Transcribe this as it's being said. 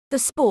The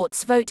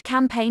Sports Vote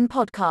Campaign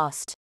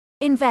Podcast.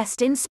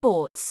 Invest in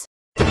sports.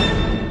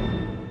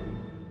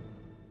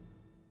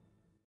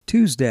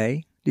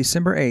 Tuesday,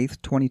 December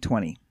 8th,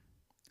 2020.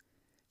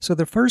 So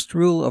the first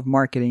rule of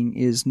marketing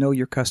is know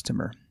your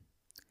customer.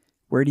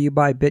 Where do you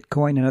buy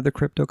Bitcoin and other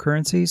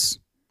cryptocurrencies?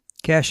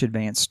 Cash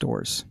advance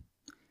stores.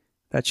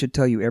 That should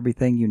tell you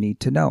everything you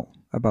need to know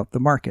about the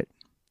market.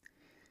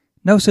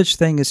 No such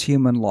thing as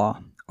human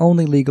law,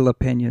 only legal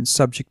opinions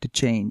subject to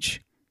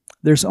change.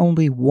 There's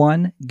only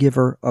one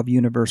giver of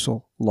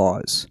universal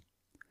laws.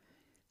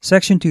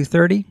 Section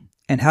 230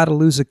 and how to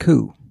lose a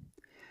coup.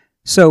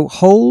 So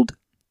hold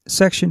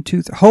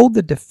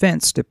the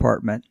Defense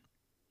Department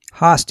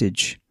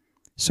hostage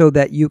so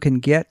that you can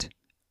get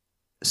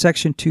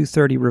Section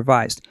 230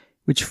 revised,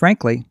 which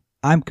frankly,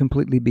 I'm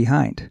completely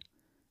behind.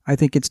 I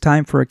think it's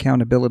time for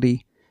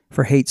accountability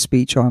for hate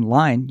speech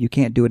online. You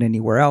can't do it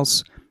anywhere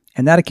else.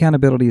 And that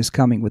accountability is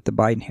coming with the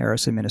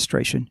Biden-Harris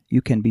administration,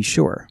 you can be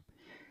sure.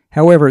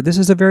 However, this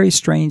is a very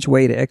strange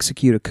way to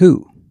execute a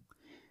coup.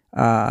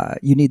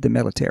 You need the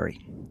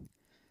military.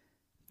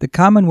 The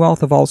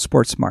Commonwealth of All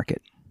Sports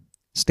Market.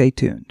 Stay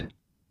tuned.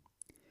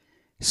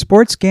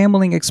 Sports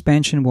gambling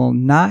expansion will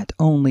not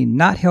only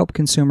not help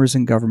consumers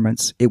and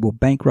governments, it will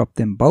bankrupt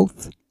them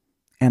both,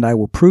 and I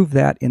will prove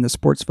that in the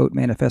Sports Vote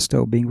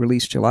Manifesto being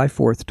released July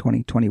 4th,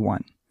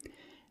 2021.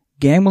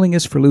 Gambling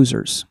is for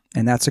losers,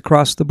 and that's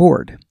across the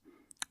board.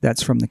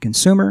 That's from the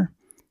consumer,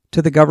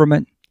 to the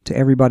government, to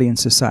everybody in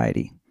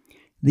society.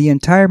 The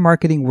entire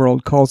marketing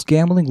world calls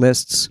gambling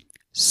lists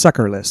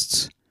sucker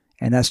lists,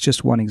 and that's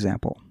just one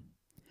example.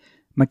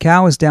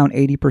 Macau is down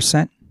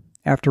 80%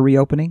 after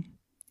reopening.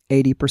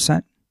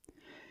 80%.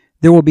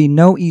 There will be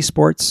no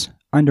esports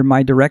under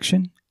my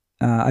direction.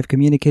 I've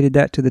communicated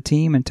that to the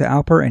team and to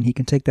Alper, and he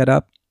can take that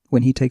up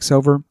when he takes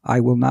over. I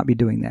will not be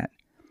doing that.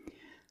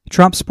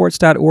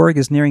 TrumpSports.org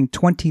is nearing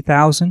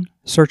 20,000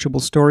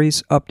 searchable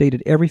stories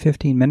updated every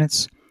 15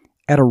 minutes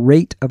at a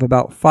rate of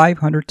about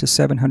 500 to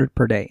 700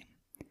 per day.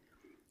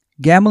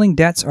 Gambling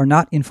debts are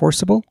not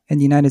enforceable in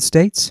the United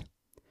States.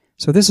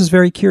 So this is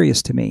very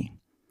curious to me.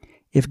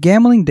 If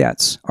gambling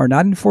debts are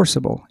not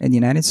enforceable in the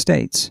United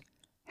States,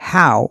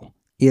 how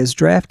is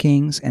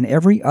DraftKings and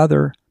every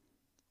other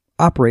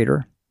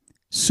operator,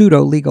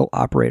 pseudo-legal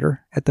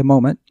operator at the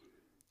moment,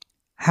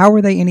 how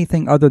are they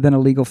anything other than a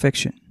legal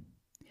fiction?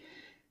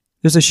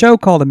 There's a show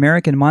called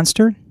American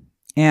Monster,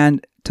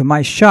 and to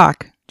my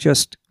shock,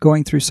 just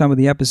going through some of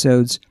the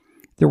episodes,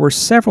 there were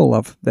several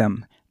of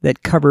them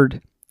that covered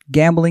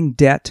gambling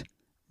debt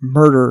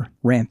murder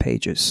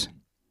rampages.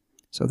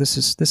 So this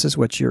is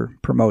what you're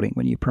promoting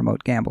when you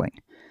promote gambling.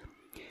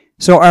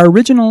 So our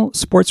original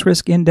sports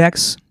risk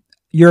index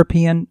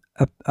European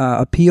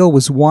appeal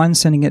was one,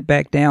 sending it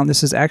back down.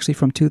 This is actually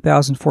from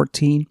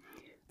 2014.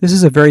 This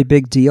is a very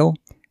big deal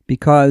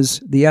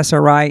because the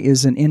SRI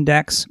is an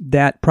index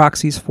that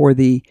proxies for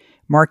the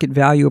market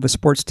value of a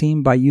sports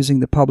team by using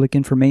the public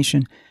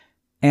information.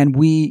 And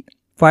we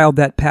filed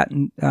that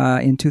patent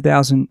in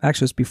 2000.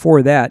 Actually, it was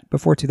before that,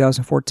 before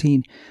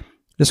 2014.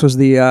 This was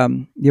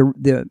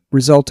the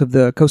result of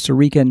the Costa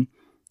Rican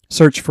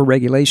search for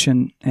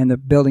regulation and the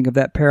building of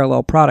that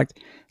parallel product.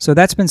 So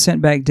that's been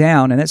sent back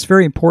down, and that's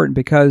very important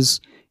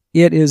because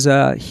it is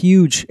a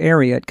huge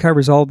area. It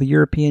covers all the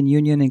European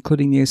Union,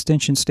 including the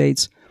extension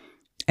states.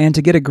 And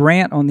to get a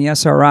grant on the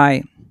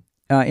SRI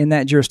in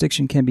that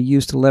jurisdiction can be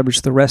used to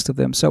leverage the rest of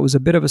them. So it was a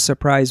bit of a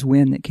surprise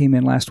win that came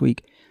in last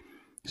week.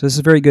 So this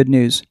is very good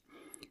news.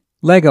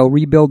 Lego,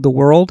 rebuild the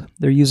world.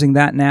 They're using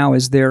that now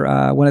as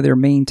their one of their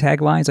main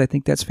taglines. I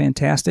think that's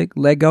fantastic.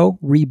 Lego,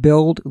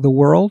 rebuild the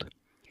world.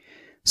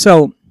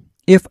 So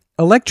if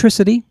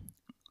electricity,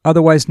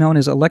 otherwise known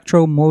as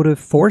electromotive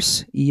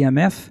force,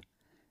 EMF,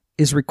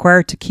 is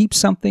required to keep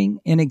something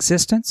in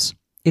existence,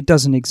 it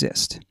doesn't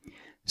exist.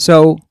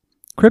 So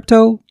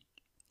crypto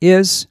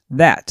is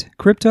that.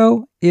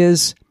 Crypto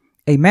is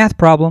a math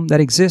problem that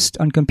exists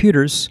on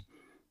computers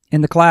in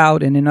the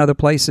cloud and in other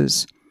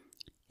places.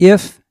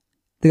 If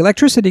the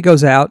electricity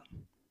goes out,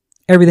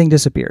 everything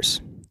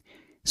disappears.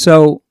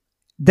 So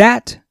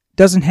that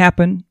doesn't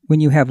happen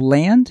when you have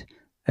land.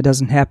 It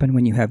doesn't happen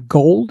when you have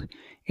gold.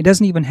 It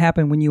doesn't even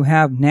happen when you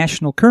have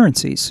national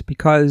currencies,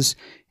 because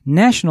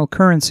national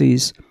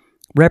currencies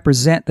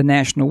represent the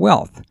national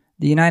wealth.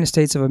 The United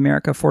States of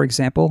America, for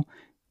example,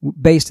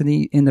 based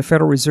in the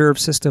Federal Reserve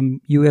System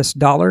U.S.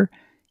 dollar,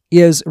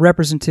 is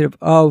representative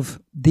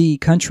of the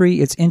country,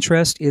 its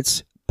interest,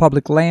 its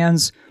public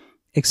lands,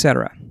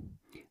 etc.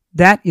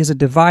 That is a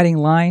dividing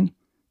line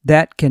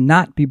that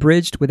cannot be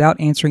bridged without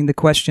answering the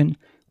question,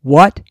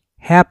 what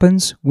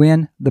happens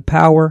when the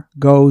power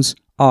goes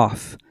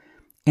off?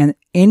 And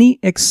any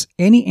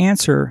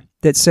answer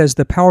that says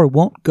the power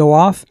won't go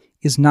off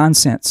is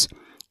nonsense.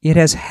 It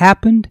has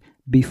happened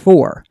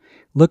before.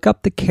 Look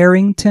up the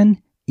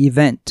Carrington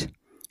event.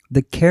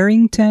 The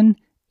Carrington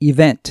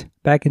event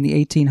back in the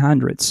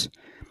 1800s.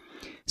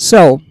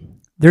 So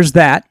there's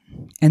that.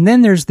 And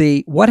then there's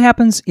the what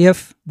happens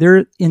if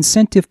their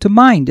incentive to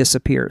mine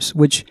disappears,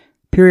 which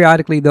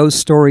periodically those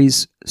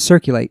stories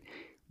circulate.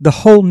 The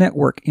whole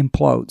network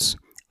implodes.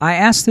 I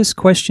asked this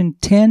question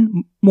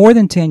more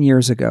than 10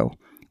 years ago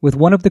with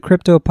one of the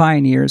crypto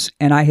pioneers,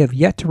 and I have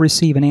yet to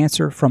receive an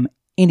answer from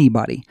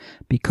anybody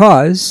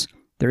because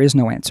there is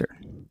no answer.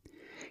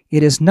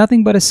 It is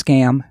nothing but a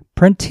scam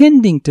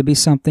pretending to be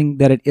something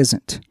that it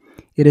isn't.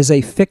 It is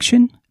a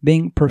fiction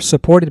being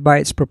supported by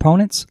its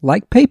proponents,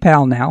 like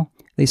PayPal now.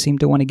 They seem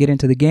to want to get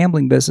into the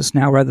gambling business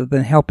now rather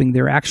than helping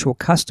their actual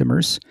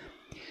customers.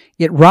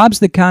 It robs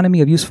the economy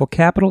of useful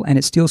capital and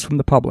it steals from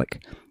the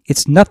public.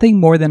 It's nothing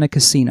more than a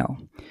casino.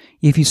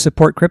 If you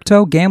support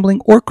crypto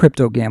gambling or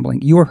crypto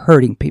gambling, you are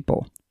hurting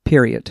people,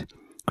 period.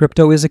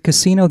 Crypto is a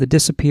casino that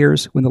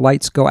disappears when the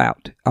lights go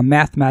out, a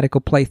mathematical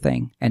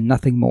plaything and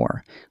nothing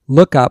more.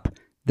 Look up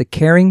the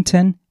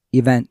Carrington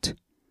event.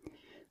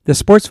 The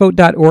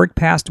sportsvote.org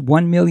passed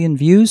 1 million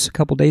views a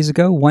couple days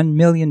ago. 1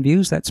 million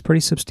views, that's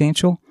pretty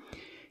substantial.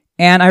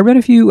 And I read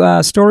a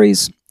few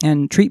stories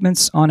and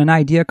treatments on an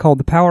idea called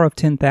the power of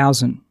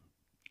 10,000.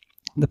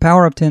 The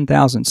power of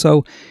 10,000.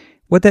 So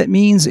what that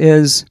means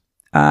is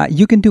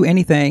you can do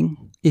anything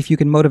if you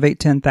can motivate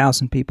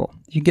 10,000 people.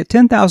 If you get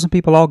 10,000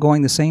 people all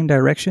going the same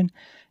direction,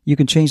 you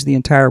can change the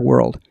entire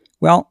world.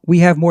 Well, we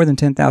have more than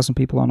 10,000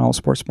 people on All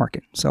Sports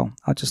Market, so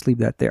I'll just leave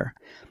that there.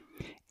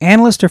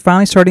 Analysts are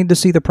finally starting to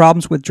see the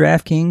problems with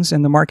DraftKings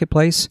and the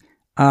marketplace.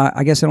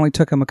 I guess it only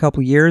took them a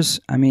couple years.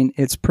 I mean,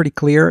 it's pretty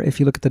clear if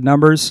you look at the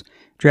numbers.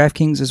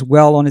 DraftKings is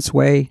well on its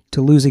way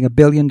to losing $1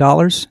 billion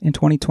in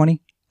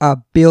 2020.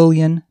 $1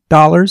 billion.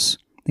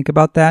 Think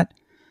about that.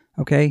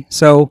 Okay,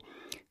 so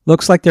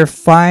looks like they're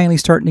finally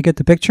starting to get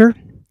the picture.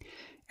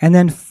 And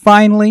then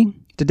finally,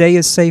 today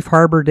is Safe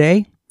Harbor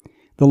Day.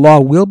 The law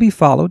will be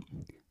followed.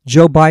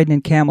 Joe Biden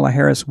and Kamala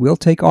Harris will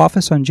take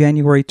office on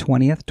January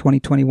 20th,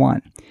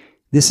 2021.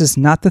 This is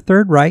not the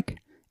Third Reich,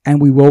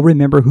 and we will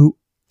remember who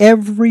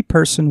every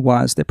person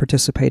was that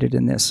participated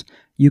in this.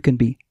 You can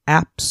be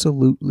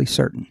absolutely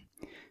certain.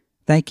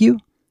 Thank you.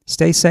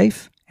 Stay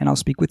safe, and I'll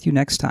speak with you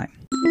next time.